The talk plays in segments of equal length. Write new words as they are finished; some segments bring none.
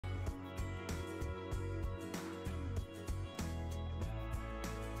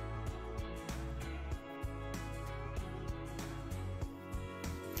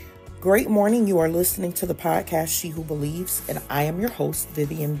Great morning. You are listening to the podcast, She Who Believes, and I am your host,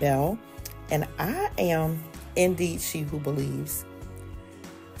 Vivian Bell, and I am indeed She Who Believes.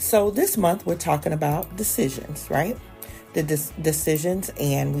 So this month we're talking about decisions, right? The decisions,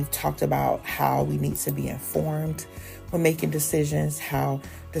 and we've talked about how we need to be informed when making decisions, how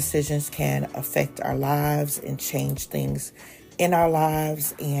decisions can affect our lives and change things in our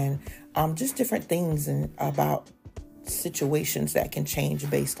lives, and just different things and about situations that can change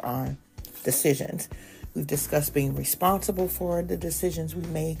based on decisions. We've discussed being responsible for the decisions we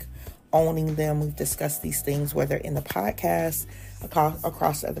make, owning them. We've discussed these things, whether in the podcast,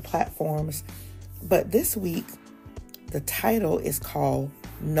 across other platforms. But this week, the title is called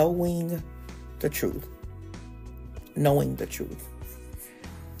Knowing the Truth. Knowing the truth.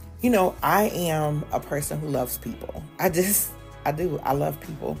 You know, I am a person who loves people. I do. I love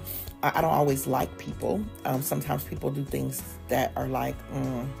people. I don't always like people. Sometimes people do things that are like,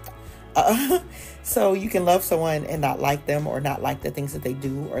 So you can love someone and not like them, or not like the things that they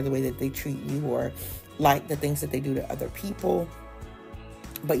do, or the way that they treat you, or like the things that they do to other people,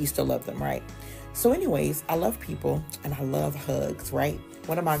 but you still love them, right? So anyways, I love people and I love hugs, right?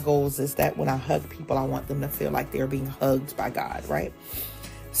 One of my goals is that when I hug people, I want them to feel like they're being hugged by God, right?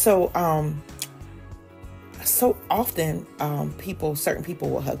 So often, certain people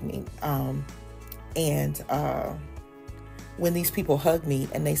will hug me. When these people hug me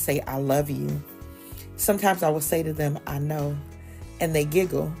and they say, I love you, sometimes I will say to them, I know, and they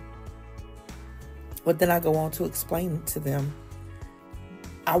giggle. But then I go on to explain to them,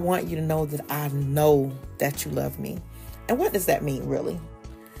 I want you to know that I know that you love me. And what does that mean, really?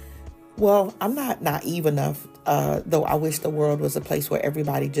 Well, I'm not naive enough, though I wish the world was a place where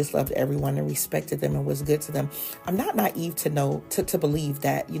everybody just loved everyone and respected them and was good to them. I'm not naive to believe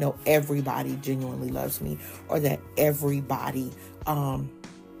that, everybody genuinely loves me, or that everybody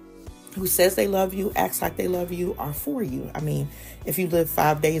who says they love you, acts like they love you, are for you. I mean, if you live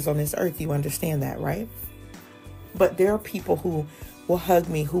 5 days on this earth, you understand that, right? But there are people who will hug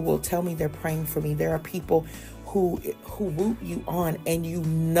me, who will tell me they're praying for me. There are people who root you on, and you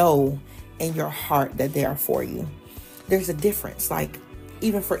know in your heart that they are for you. There's a difference. Like,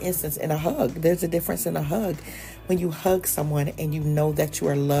 even for instance, in a hug, there's a difference in a hug. When you hug someone and you know that you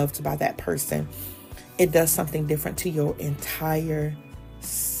are loved by that person, it does something different to your entire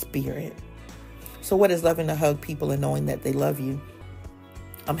spirit. So what does loving to hug people and knowing that they love you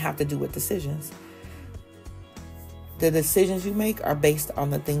have to do with decisions? The decisions you make are based on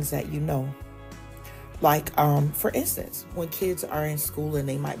the things that you know. Like, for instance, when kids are in school and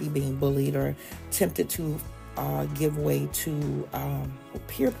they might be being bullied or tempted to give way to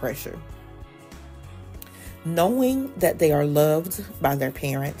peer pressure. Knowing that they are loved by their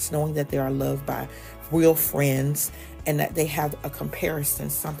parents, knowing that they are loved by real friends, and that they have a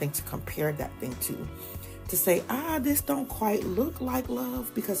comparison, something to compare that thing to say, this don't quite look like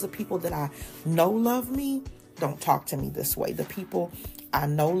love, because the people that I know love me don't talk to me this way. The people I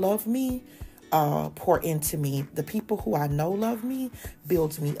know love me pour into me. The people who I know love me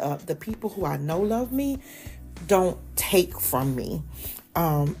builds me up. The people who I know love me don't take from me.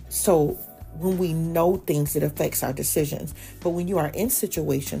 So when we know things, it affects our decisions. But when you are in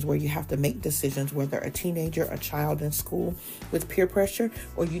situations where you have to make decisions, whether a teenager, a child in school with peer pressure,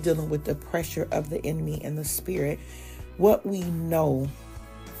 or you dealing with the pressure of the enemy and the spirit, what we know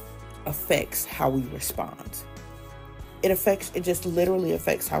affects how we respond. It just literally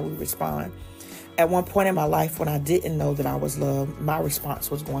affects how we respond. At one point in my life, when I didn't know that I was loved, my response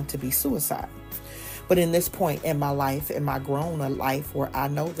was going to be suicide. But in this point in my life, in my grown life, where I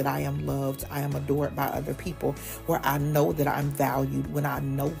know that I am loved, I am adored by other people, where I know that I'm valued, when I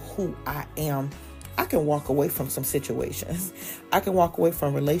know who I am, I can walk away from some situations. I can walk away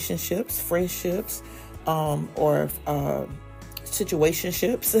from relationships, friendships, or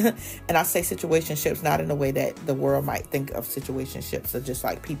situationships. And I say situationships not in a way that the world might think of situationships, or just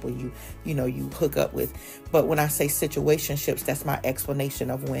like people you hook up with. But when I say situationships, that's my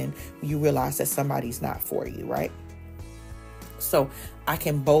explanation of when you realize that somebody's not for you, right? So I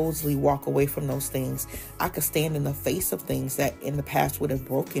can boldly walk away from those things. I could stand in the face of things that in the past would have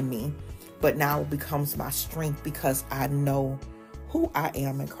broken me, but now it becomes my strength, because I know who I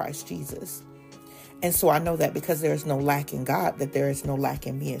am in Christ Jesus. And so I know that because there is no lack in God, that there is no lack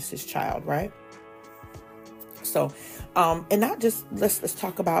in me as his child, right? So, and not just, let's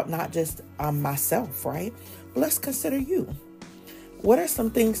talk about not just myself, right? But let's consider you. What are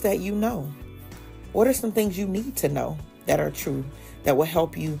some things that you know? What are some things you need to know that are true, that will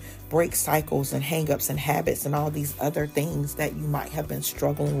help you break cycles and hangups and habits and all these other things that you might have been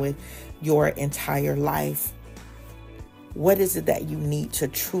struggling with your entire life? What is it that you need to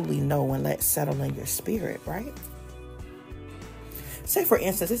truly know and let settle in your spirit, right? Say, for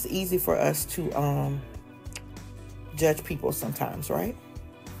instance, it's easy for us to judge people sometimes, right?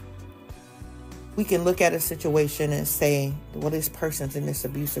 We can look at a situation and say, well, this person's in this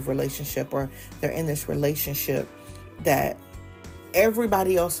abusive relationship, or they're in this relationship that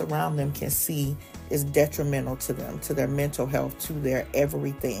everybody else around them can see is detrimental to them, to their mental health, to their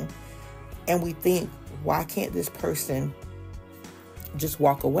everything. And we think, why can't this person just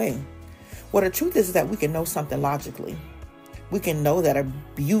walk away? Well, the truth is that we can know something logically. We can know that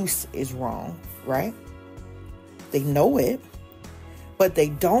abuse is wrong, right? They know it, but they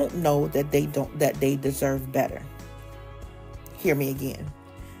don't know that they deserve better. Hear me again.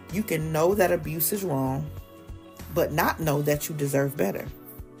 You can know that abuse is wrong, but not know that you deserve better.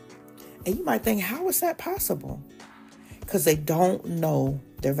 And you might think, how is that possible? Because they don't know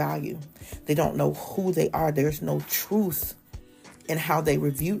their value. They don't know who they are. There's no truth in how they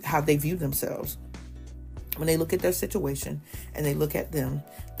view themselves. When they look at their situation and they look at them,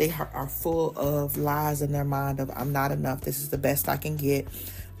 they are full of lies in their mind of, I'm not enough. This is the best I can get.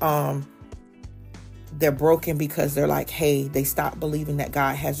 They're broken because they're like, hey, they stopped believing that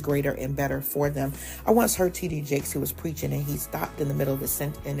God has greater and better for them. I once heard T.D. Jakes, who was preaching, and he stopped in the middle of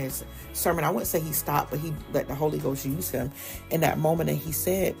in his sermon. I wouldn't say he stopped, but he let the Holy Ghost use him in that moment. And he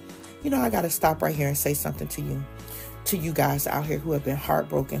said, I got to stop right here and say something to you guys out here who have been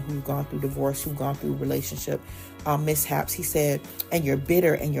heartbroken, who've gone through divorce, who've gone through relationship mishaps. He said, and you're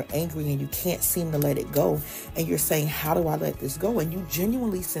bitter and you're angry and you can't seem to let it go. And you're saying, how do I let this go? And you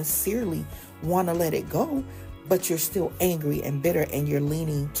genuinely, sincerely want to let it go, but you're still angry and bitter and you're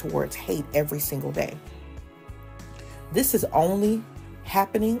leaning towards hate every single day. This is only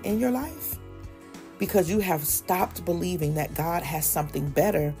happening in your life because you have stopped believing that God has something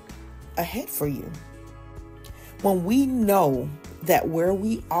better ahead for you. When we know that where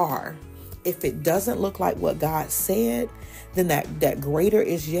we are, if it doesn't look like what God said, then that greater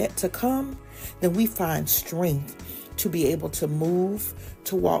is yet to come, then we find strength to be able to move,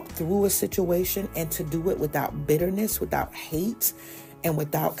 to walk through a situation, and to do it without bitterness, without hate, and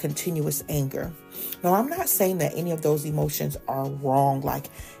without continuous anger. Now, I'm not saying that any of those emotions are wrong, like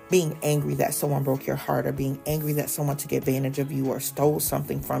being angry that someone broke your heart, or being angry that someone took advantage of you or stole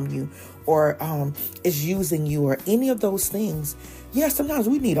something from you, or is using you, or any of those things. Yeah, sometimes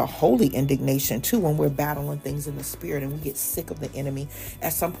we need a holy indignation too when we're battling things in the spirit and we get sick of the enemy.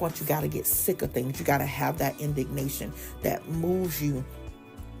 At some point, you got to get sick of things. You got to have that indignation that moves you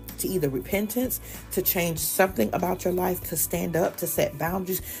to either repentance, to change something about your life, to stand up, to set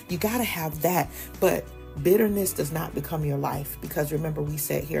boundaries. You got to have that. But bitterness does not become your life, because remember, we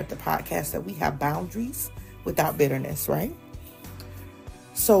said here at the podcast that we have boundaries without bitterness, right?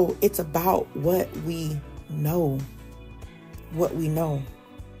 So it's about what we know. What we know.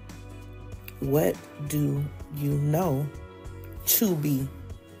 What do you know to be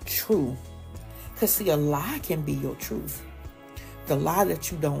true? Because see, a lie can be your truth. The lie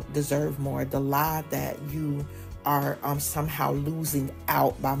that you don't deserve more, the lie that you are somehow losing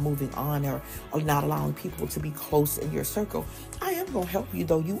out by moving on, or not allowing people to be close in your circle. I am going to help you,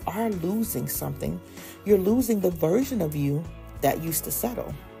 though. You are losing something. You're losing the version of you that used to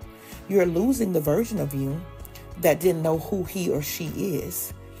settle. You're losing the version of you that didn't know who he or she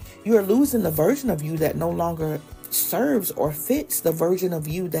is. You're losing the version of you that no longer serves or fits the version of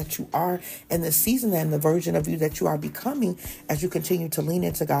you that you are in the season, and the version of you that you are becoming as you continue to lean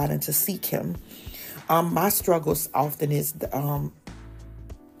into God and to seek him. My struggles often is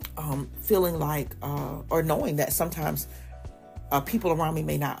feeling like or knowing that sometimes people around me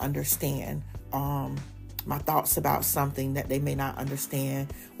may not understand my thoughts about something, that they may not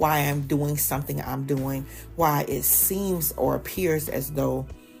understand why I'm doing something I'm doing, why it seems or appears as though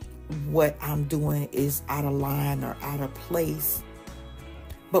what I'm doing is out of line or out of place.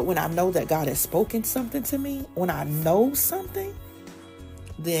 But when I know that God has spoken something to me, when I know something,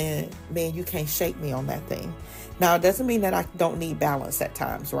 then, man, you can't shake me on that thing. Now, it doesn't mean that I don't need balance at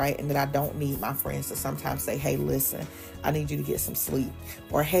times, right? And that I don't need my friends to sometimes say, hey, listen, I need you to get some sleep,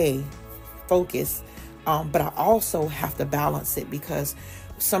 or hey, focus. But I also have to balance it, because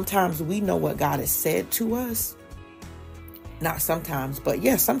sometimes we know what God has said to us. Not sometimes, but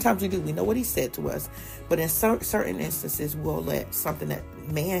yes, sometimes we do. We know what he said to us. But in certain instances, we'll let something that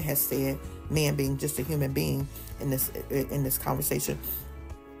man has said, man being just a human being in this conversation,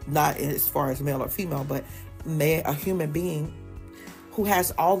 not as far as male or female, but man, a human being who has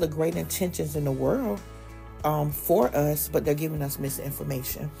all the great intentions in the world, for us, but they're giving us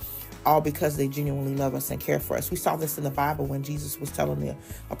misinformation, all because they genuinely love us and care for us. We saw this in the Bible when Jesus was telling the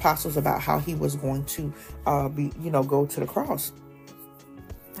apostles about how he was going to go to the cross.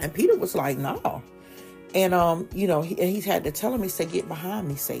 And Peter was like, no. And, he had to tell him, he said, get behind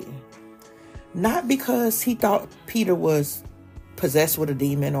me, Satan. Not because he thought Peter was possessed with a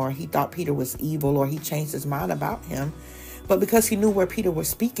demon, or he thought Peter was evil, or he changed his mind about him, but because he knew where Peter was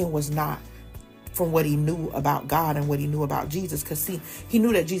speaking was not from what he knew about God and what he knew about Jesus. Because he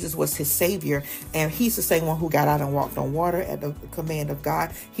knew that Jesus was his savior, and he's the same one who got out and walked on water at the command of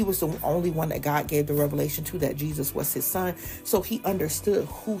God. He was the only one that God gave the revelation to, that Jesus was his son. So he understood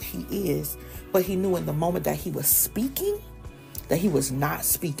who he is, but he knew in the moment that he was speaking, that he was not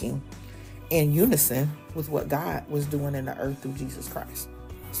speaking in unison with what God was doing in the earth through Jesus Christ.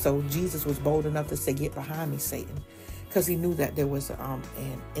 So Jesus was bold enough to say, get behind me, Satan, because he knew that there was an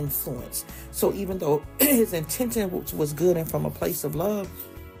influence. So even though his intention was good and from a place of love,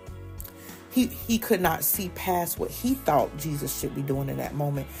 he could not see past what he thought Jesus should be doing in that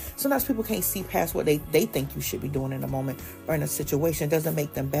moment. Sometimes people can't see past what they think you should be doing in a moment or in a situation. It doesn't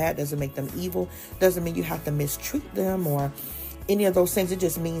make them bad, doesn't make them evil, doesn't mean you have to mistreat them or any of those things. It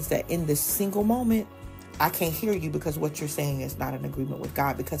just means that in this single moment, I can't hear you because what you're saying is not in agreement with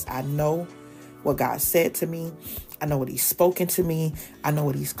God, because I know what God said to me. I know what he's spoken to me. I know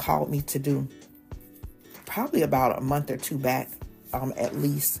what he's called me to do. Probably about a month or two back, at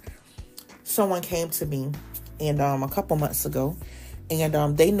least, someone came to me and a couple months ago,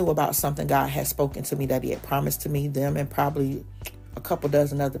 and they knew about something God had spoken to me that he had promised to me, them, and probably a couple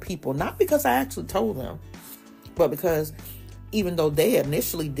dozen other people. Not because I actually told them, but because even though they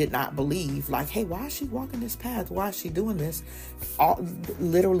initially did not believe, like, hey, why is she walking this path? Why is she doing this?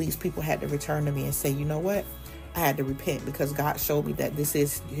 Literally, these people had to return to me and say, you know what? I had to repent because God showed me that this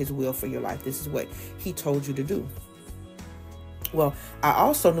is his will for your life. This is what he told you to do. Well, I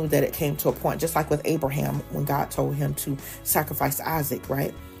also knew that it came to a point, just like with Abraham, when God told him to sacrifice Isaac,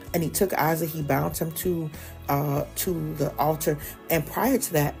 right? And he took Isaac, he bound him to the altar. And prior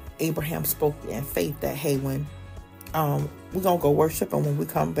to that, Abraham spoke in faith that, hey, when we're going to go worship, and when we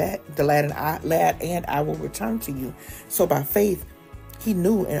come back, the lad and I will return to you. So by faith, he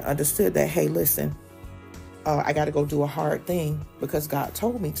knew and understood that, hey, listen, I got to go do a hard thing because God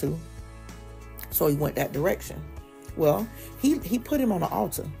told me to. So he went that direction. Well, he put him on the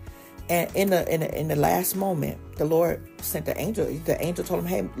altar. And in the last moment, the Lord sent the angel. The angel told him,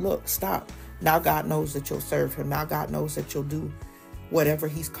 hey, look, stop. Now God knows that you'll serve him. Now God knows that you'll do whatever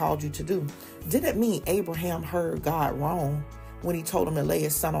he's called you to do. Didn't mean Abraham heard God wrong when he told him to lay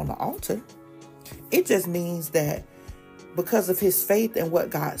his son on the altar. It just means that because of his faith and what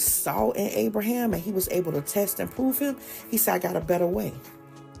God saw in Abraham, and he was able to test and prove him, he said, I got a better way.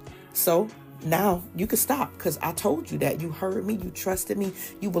 So now you can stop, because I told you that. You heard me. You trusted me.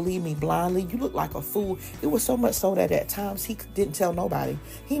 You believed me blindly. You look like a fool. It was so much so that at times he didn't tell nobody.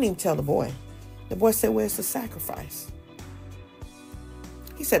 He didn't even tell the boy. The boy said, where's the sacrifice?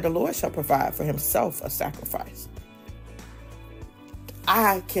 He said, the Lord shall provide for himself a sacrifice.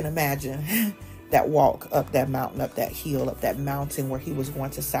 I can imagine that walk up that mountain, up that hill, up that mountain where he was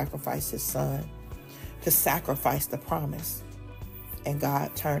going to sacrifice his son, to sacrifice the promise. And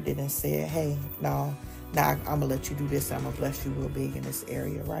God turned it and said, hey, no, now I'm going to let you do this. I'm going to bless you real big in this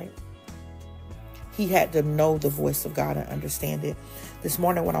area, right? He had to know the voice of God and understand it. This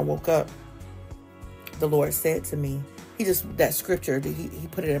morning when I woke up, the Lord said to me, that scripture, he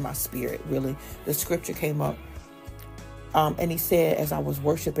put it in my spirit, really. The scripture came up. And he said, as I was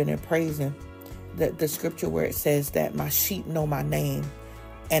worshiping and praising, the scripture where it says that my sheep know my name,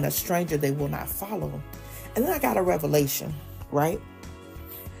 and a stranger they will not follow. And then I got a revelation, right?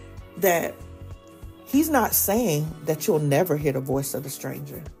 That he's not saying that you'll never hear the voice of the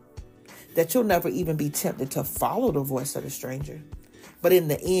stranger, that you'll never even be tempted to follow the voice of the stranger. But in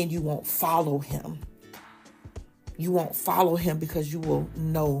the end, you won't follow him. You won't follow him because you will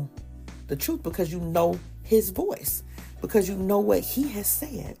know the truth, because you know his voice, because you know what he has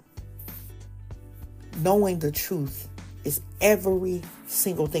said. Knowing the truth is every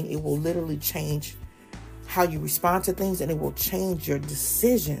single thing. It will literally change how you respond to things, and it will change your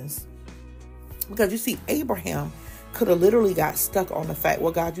decisions. Because you see, Abraham could have literally got stuck on the fact,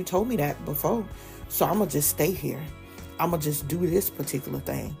 well, God, you told me that before, so I'm going to just stay here. I'm going to just do this particular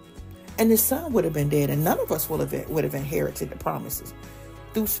thing. And his son would have been dead, and none of us would have inherited the promises.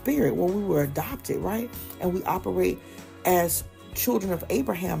 Through spirit, well, we were adopted, right? And we operate as children of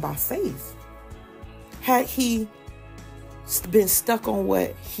Abraham by faith. Had he been stuck on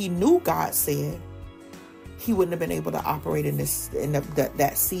what he knew God said, he wouldn't have been able to operate in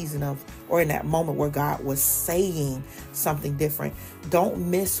that season of or in that moment where God was saying something different.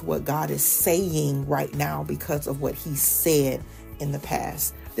 Don't miss what God is saying right now because of what he said in the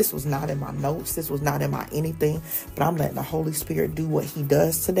past. This was not in my notes. This was not in my anything, but I'm letting the Holy Spirit do what he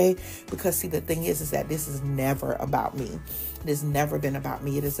does today. Because see, the thing is that this is never about me. It has never been about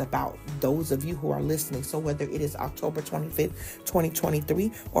me. It is about those of you who are listening. So whether it is October 25th,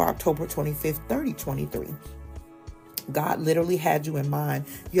 2023 or October 25th, 2023, God literally had you in mind.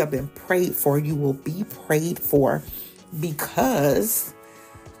 You have been prayed for. You will be prayed for because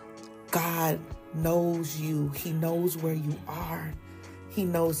God knows you. He knows where you are. He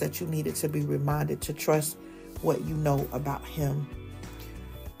knows that you needed to be reminded to trust what you know about him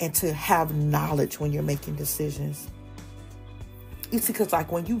and to have knowledge when you're making decisions. You see, because like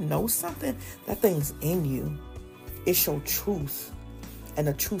when you know something, that thing's in you. It's your truth, and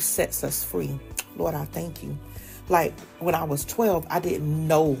the truth sets us free. Lord, I thank you. Like when I was 12, I didn't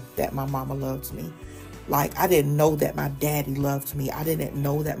know that my mama loved me. Like I didn't know that my daddy loved me. I didn't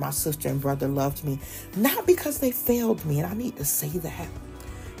know that my sister and brother loved me. Not because they failed me, and I need to say that,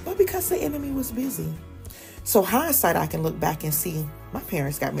 but because the enemy was busy. So hindsight, I can look back and see my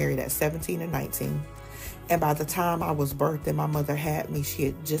parents got married at 17 and 19. And by the time I was birthed and my mother had me, she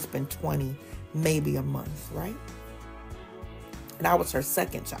had just been 20, maybe a month, right? And I was her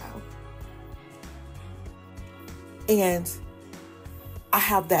second child. And I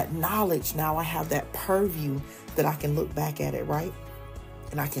have that knowledge now. I have that purview that I can look back at it, right?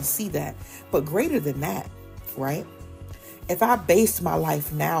 And I can see that. But greater than that, right? If I based my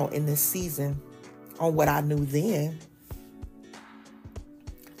life now in this season on what I knew then,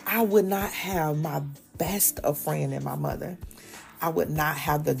 I would not have my best of friend in my mother. I would not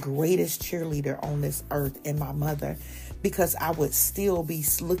have the greatest cheerleader on this earth in my mother, because I would still be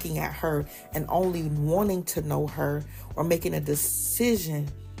looking at her and only wanting to know her or making a decision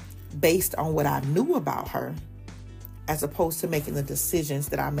based on what I knew about her, as opposed to making the decisions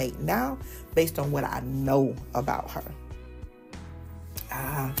that I make now based on what I know about her.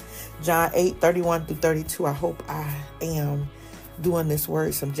 John 8:31 through 32. I hope I am doing this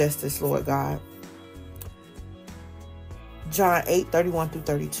word some justice, Lord God. John 8:31 through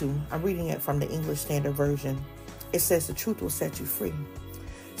 32. I'm reading it from the English Standard Version. It says, the truth will set you free.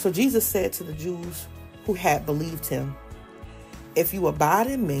 So Jesus said to the Jews who had believed him, if you abide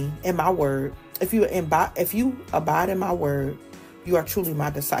in me, in my word, if you abide in my word, you are truly my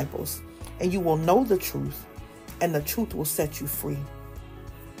disciples, and you will know the truth, and the truth will set you free.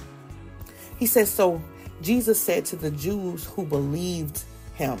 He says, so Jesus said to the Jews who believed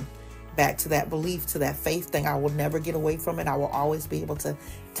him, back to that belief, to that faith thing. I will never get away from it. I will always be able to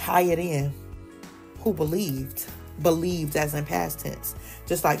tie it in. Who believed as in past tense,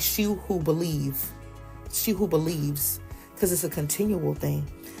 just like she who believes, because it's a continual thing.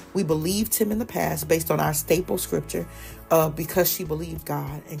 We believed him in the past based on our staple scripture, because she believed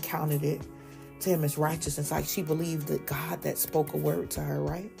God and counted it to him as righteousness. Like she believed that God that spoke a word to her,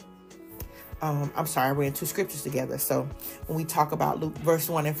 right? I'm sorry, I ran two scriptures together. So when we talk about Luke verse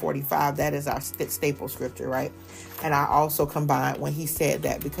 1 and 45, that is our staple scripture, right? And I also combined when he said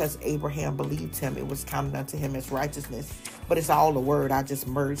that because Abraham believed him, it was counted unto him as righteousness. But it's all the word. I just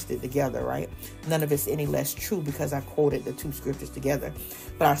merged it together, right? None of it's any less true because I quoted the two scriptures together.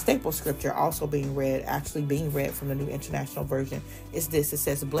 But our staple scripture also being read from the New International Version is this. It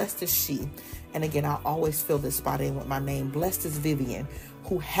says, blessed is she. And again, I always fill this spot in with my name. Blessed is Vivian,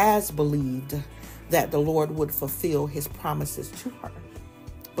 who has believed that the Lord would fulfill his promises to her.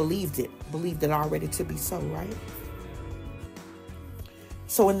 Believed it already to be so, right?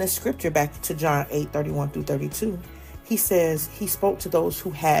 So in this scripture, back to John 8:31 through 32, he says he spoke to those who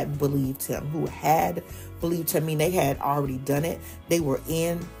had believed him, mean they had already done it. They were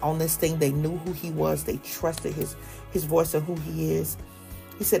in on this thing. They knew who he was. They trusted his voice and who he is.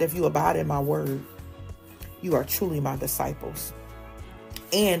 He said, if you abide in my word, you are truly my disciples,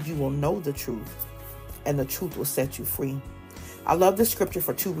 and you will know the truth, and the truth will set you free. I love this scripture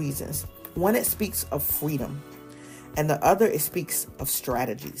for two reasons. One, it speaks of freedom, and the other, it speaks of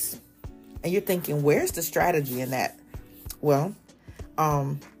strategies. And you're thinking, where's the strategy in that? Well,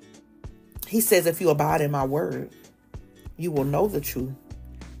 he says, if you abide in my word, you will know the truth,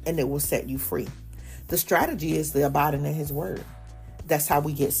 and it will set you free. The strategy is the abiding in his word. That's how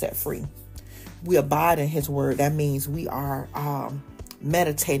we get set free. We abide in his word. That means we are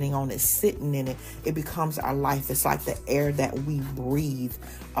meditating on it, sitting in it. It becomes our life. It's like the air that we breathe.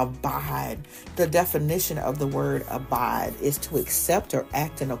 Abide. The definition of the word abide is to accept or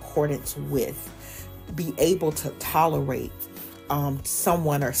act in accordance with, be able to tolerate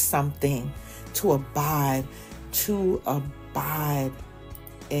someone or something. To abide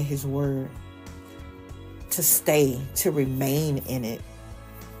in his word, to stay, to remain in it.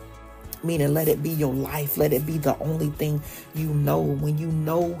 Meaning, let it be your life. Let it be the only thing you know. When you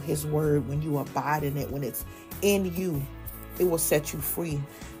know his word, when you abide in it, when it's in you, it will set you free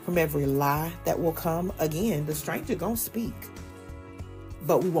from every lie that will come. Again, the stranger gonna speak,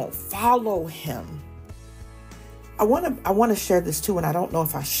 but we won't follow him. I want to share this too, and I don't know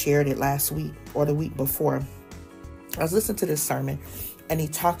if I shared it last week or the week before. I was listening to this sermon, and he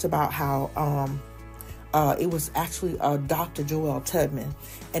talked about how it was actually Dr. Joel Tubman,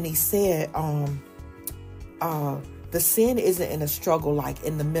 and he said the sin isn't in a struggle like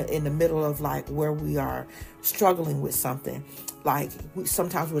in the middle of like where we are struggling with something. Like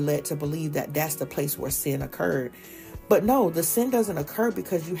sometimes we're led to believe that that's the place where sin occurred. But no, the sin doesn't occur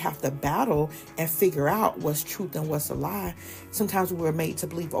because you have to battle and figure out what's truth and what's a lie. Sometimes we're made to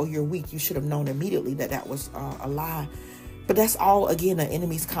believe, oh, you're weak. You should have known immediately that that was a lie. But that's all, again, the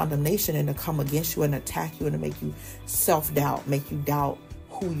enemy's condemnation and to come against you and attack you and to make you self-doubt, make you doubt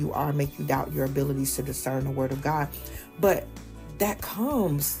who you are, make you doubt your abilities to discern the word of God. But that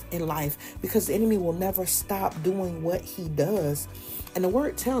comes in life because the enemy will never stop doing what he does. And the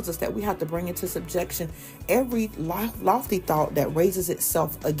word tells us that we have to bring into subjection every lofty thought that raises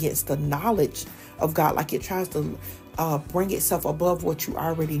itself against the knowledge of God, like it tries to bring itself above what you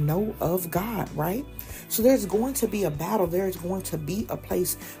already know of God, right? So there's going to be a battle. There's going to be a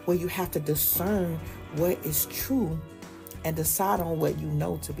place where you have to discern what is true and decide on what you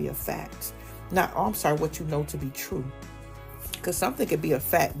know to be a fact. What you know to be true. Because something could be a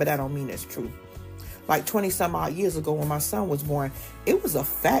fact, but that don't mean it's true. Like 20 some odd years ago when my son was born, it was a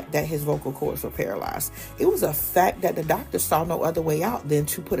fact that his vocal cords were paralyzed. It was a fact that the doctor saw no other way out than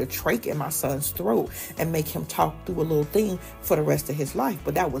to put a trach in my son's throat and make him talk through a little thing for the rest of his life.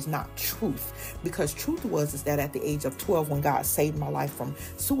 But that was not truth, because truth is that at the age of 12, when God saved my life from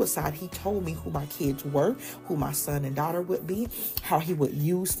suicide, he told me who my kids were, who my son and daughter would be, how he would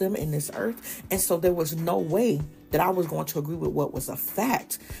use them in this earth. And so there was no way that I was going to agree with what was a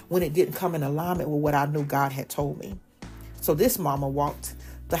fact when it didn't come in alignment with what I knew God had told me. So this mama walked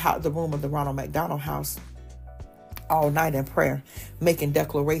the room of the Ronald McDonald House all night in prayer, making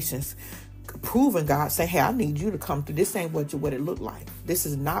declarations, proving God, saying, hey, I need you to come through. This ain't what it looked like. This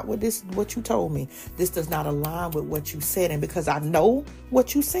is not what you told me. This does not align with what you said. And because I know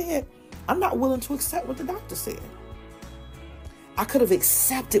what you said, I'm not willing to accept what the doctor said. I could have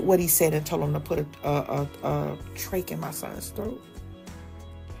accepted what he said and told him to put a trach in my son's throat.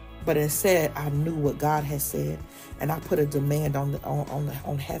 But instead, I knew what God had said, and I put a demand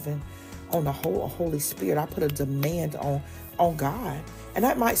on heaven, on the whole Holy Spirit. I put a demand on God. And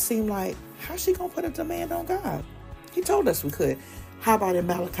that might seem like, how's she going to put a demand on God? He told us we could. How about in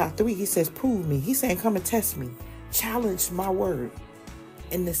Malachi 3? He says, prove me. He's saying, come and test me. Challenge my word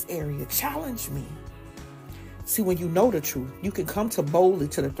in this area. Challenge me. See, when you know the truth, you can come boldly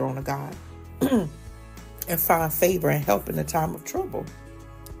to the throne of God and find favor and help in the time of trouble.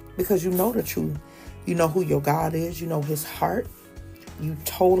 Because you know the truth. You know who your God is. You know his heart. You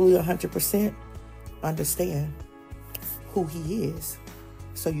totally 100% understand who he is.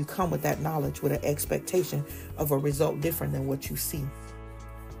 So you come with that knowledge with an expectation of a result different than what you see.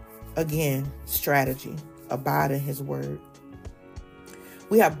 Again, strategy. Abide in his word.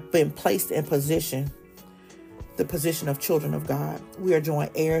 We have been placed in the position of children of God. We are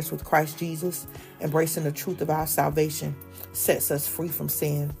joint heirs with Christ Jesus. Embracing the truth of our salvation sets us free from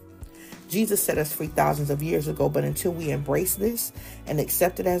sin. Jesus set us free thousands of years ago, but until we embrace this and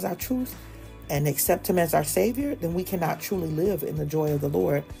accept it as our truth and accept him as our Savior, then we cannot truly live in the joy of the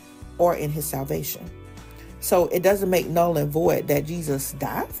Lord or in his salvation. So it doesn't make null and void that Jesus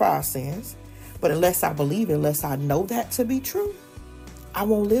died for our sins, but unless I believe it, unless I know that to be true, I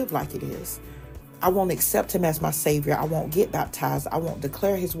won't live like it is. I won't accept him as my Savior. I won't get baptized. I won't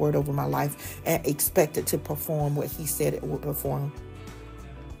declare his word over my life and expect it to perform what he said it would perform.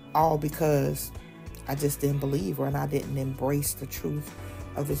 All because I just didn't believe and I didn't embrace the truth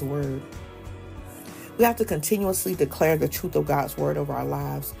of his word. We have to continuously declare the truth of God's word over our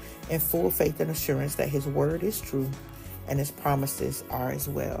lives in full faith and assurance that his word is true and his promises are as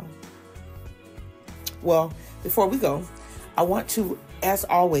well. Well, before we go, I want to, as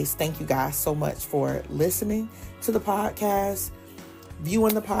always, thank you guys so much for listening to the podcast,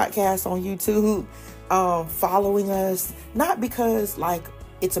 viewing the podcast on YouTube, following us, not because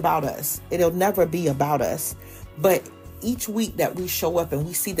it's about us. It'll never be about us. But each week that we show up and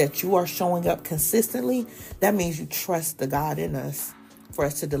we see that you are showing up consistently, that means you trust the God in us for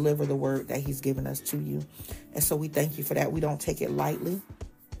us to deliver the word that he's given us to you. And so we thank you for that. We don't take it lightly.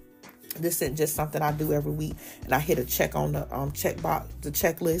 This isn't just something I do every week and I hit a check on the check box, the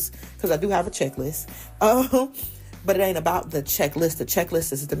checklist, because I do have a checklist. But it ain't about the checklist. The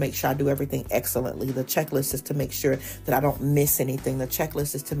checklist is to make sure I do everything excellently. The checklist is to make sure that I don't miss anything. The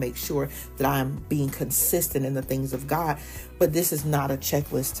checklist is to make sure that I'm being consistent in the things of God. But this is not a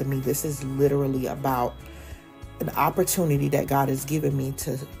checklist to me. This is literally about an opportunity that God has given me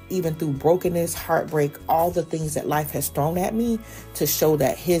to, even through brokenness, heartbreak, all the things that life has thrown at me, to show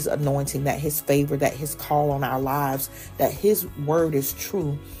that his anointing, that his favor, that his call on our lives, that his word is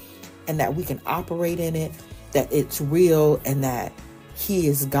true, and that we can operate in it, that it's real, and that he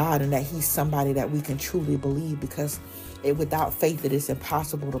is God, and that he's somebody that we can truly believe, because without faith it is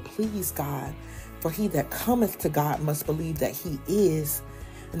impossible to please God. For he that cometh to God must believe that he is,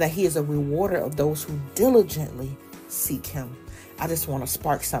 and that he is a rewarder of those who diligently seek him. I just want to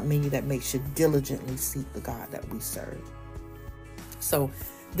spark something in you that makes you diligently seek the God that we serve. So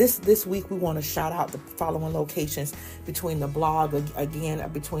this week we want to shout out the following locations between the blog, again,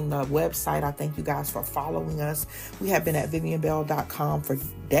 between the website. I thank you guys for following us. We have been at vivianbell.com for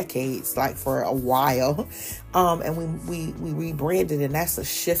decades, like for a while. And we rebranded, and that's a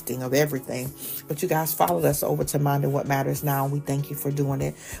shifting of everything. But you guys followed us over to Minding What Matters Now, and we thank you for doing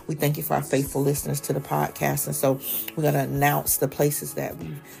it. We thank you for our faithful listeners to the podcast. And so we're going to announce the places that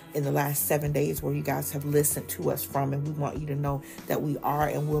we've, in the last 7 days, where you guys have listened to us from. And we want you to know that we are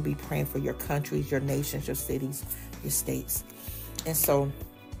and will be praying for your countries, your nations, your cities, your states. And so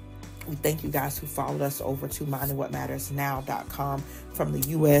we thank you guys who followed us over to mindingwhatmattersnow.com from the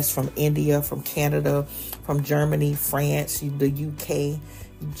U.S., from India, from Canada, from Germany, France, the U.K.,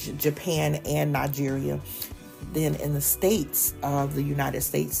 Japan, and Nigeria. Then in the states of the United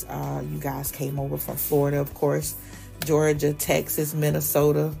States, you guys came over from Florida, of course, Georgia, Texas,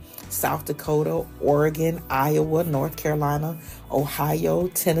 Minnesota, South Dakota, Oregon, Iowa, North Carolina, Ohio,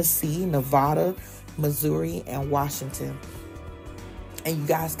 Tennessee, Nevada, Missouri, and Washington. And you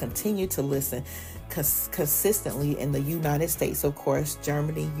guys continue to listen consistently in the United States, of course,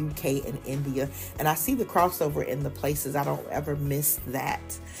 Germany, UK, and India. And I see the crossover in the places. I don't ever miss that.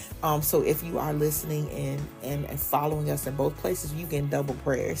 So if you are listening and following us in both places, you get double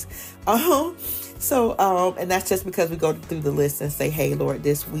prayers. And that's just because we go through the list and say, hey, Lord,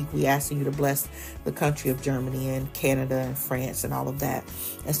 this week we asking you to bless the country of Germany and Canada and France and all of that.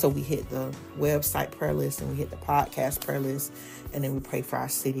 And so we hit the website prayer list, and we hit the podcast prayer list, and then we pray for our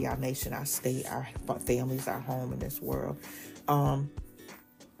city, our nation, our state, our families, our home in this world.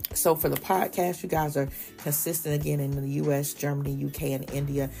 So for the podcast, you guys are consistent again in the U.S., Germany, UK, and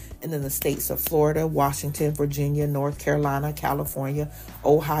India, and then the states of Florida, Washington, Virginia, North Carolina, California,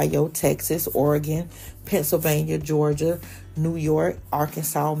 Ohio, Texas, Oregon, Pennsylvania, Georgia, New York,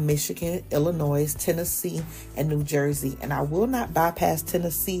 Arkansas, Michigan, Illinois, Tennessee, and New Jersey. And I will not bypass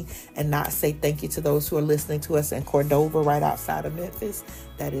Tennessee and not say thank you to those who are listening to us in Cordova, right outside of Memphis.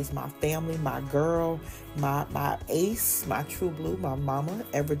 That is my family, my girl, my ace, my true blue, my mama,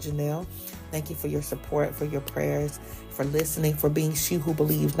 Ever Janelle. Thank you for your support, for your prayers, for listening, for being she who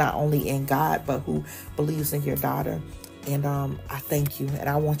believes not only in God, but who believes in your daughter. And I thank you. And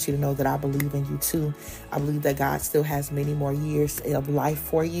I want you to know that I believe in you too. I believe that God still has many more years of life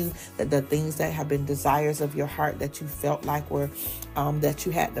for you, that the things that have been desires of your heart that you felt like were, that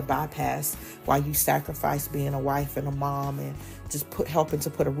you had to bypass while you sacrificed being a wife and a mom and just helping to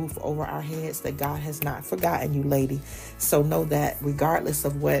put a roof over our heads, that God has not forgotten you, lady. So know that regardless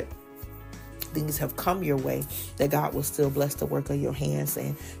of what things have come your way, that God will still bless the work of your hands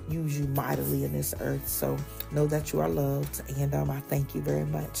and use you mightily in this earth. So know that you are loved, and I thank you very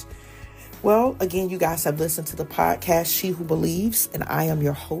much. Well, again, you guys have listened to the podcast, She Who Believes, and I am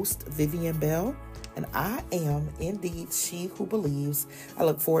your host, Vivian Bell, and I am indeed She Who Believes. I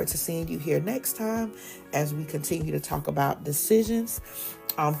look forward to seeing you here next time as we continue to talk about decisions.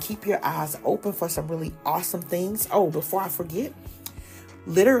 Keep your eyes open for some really awesome things. Oh, before I forget,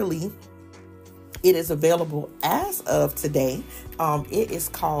 literally, it is available as of today. It is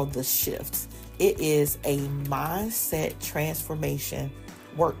called The Shift. It is a Mindset Transformation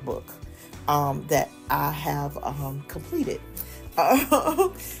Workbook that I have completed.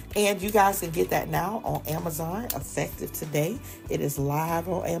 And you guys can get that now on Amazon, effective today. It is live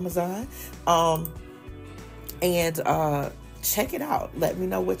on Amazon. Check it out. Let me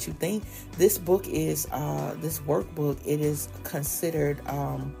know what you think. This book is, this workbook, it is considered,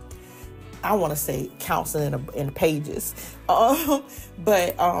 I want to say counseling in pages.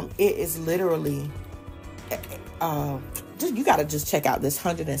 But it is literally, you got to just check out this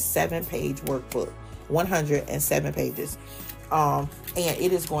 107 page workbook, 107 pages. And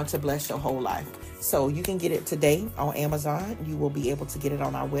it is going to bless your whole life. So you can get it today on Amazon. You will be able to get it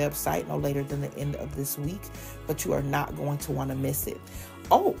on our website no later than the end of this week, but you are not going to want to miss it.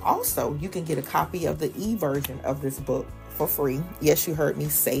 Oh, also, you can get a copy of the e-version of this book for free. Yes, you heard me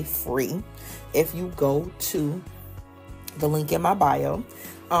say free. If you go to the link in my bio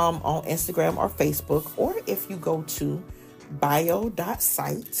on Instagram or Facebook, or if you go to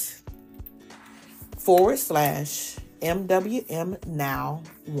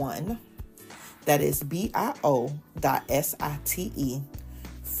bio.site/MWM-Now1. That is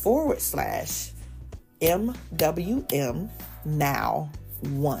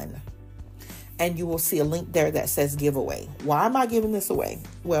bio.site/MWM-Now1. And you will see a link there that says giveaway. Why am I giving this away?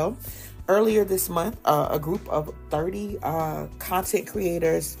 Well, earlier this month, a group of 30 content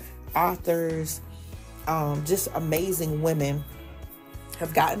creators, authors, just amazing women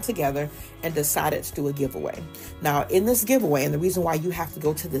have gotten together and decided to do a giveaway. Now, in this giveaway, and the reason why you have to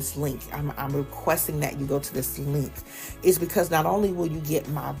go to this link, I'm requesting that you go to this link, is because not only will you get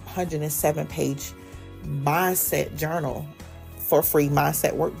my 107-page mindset journal for free,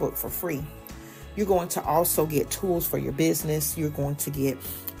 mindset workbook for free, you're going to also get tools for your business. You're going to get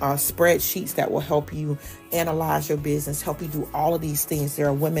spreadsheets that will help you analyze your business, help you do all of these things. There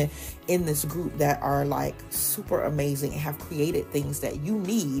are women in this group that are like super amazing and have created things that you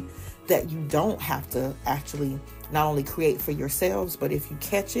need, that you don't have to actually not only create for yourselves, but if you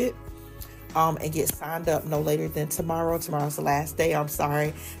catch it and get signed up no later than tomorrow's the last day, I'm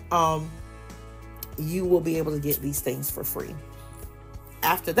sorry, you will be able to get these things for free.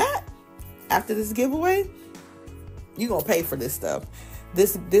 After this giveaway, you're going to pay for this stuff.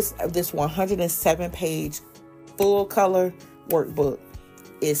 This 107-page full color workbook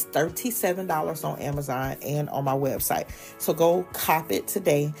is $37 on Amazon and on my website. So go cop it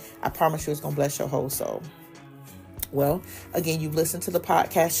today. I promise you it's going to bless your whole soul. Well, again, you've listened to the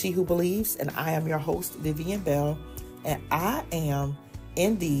podcast, She Who Believes, and I am your host, Vivian Bell, and I am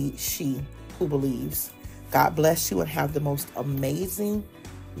indeed She Who Believes. God bless you and have the most amazing,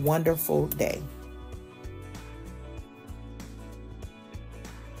 wonderful day.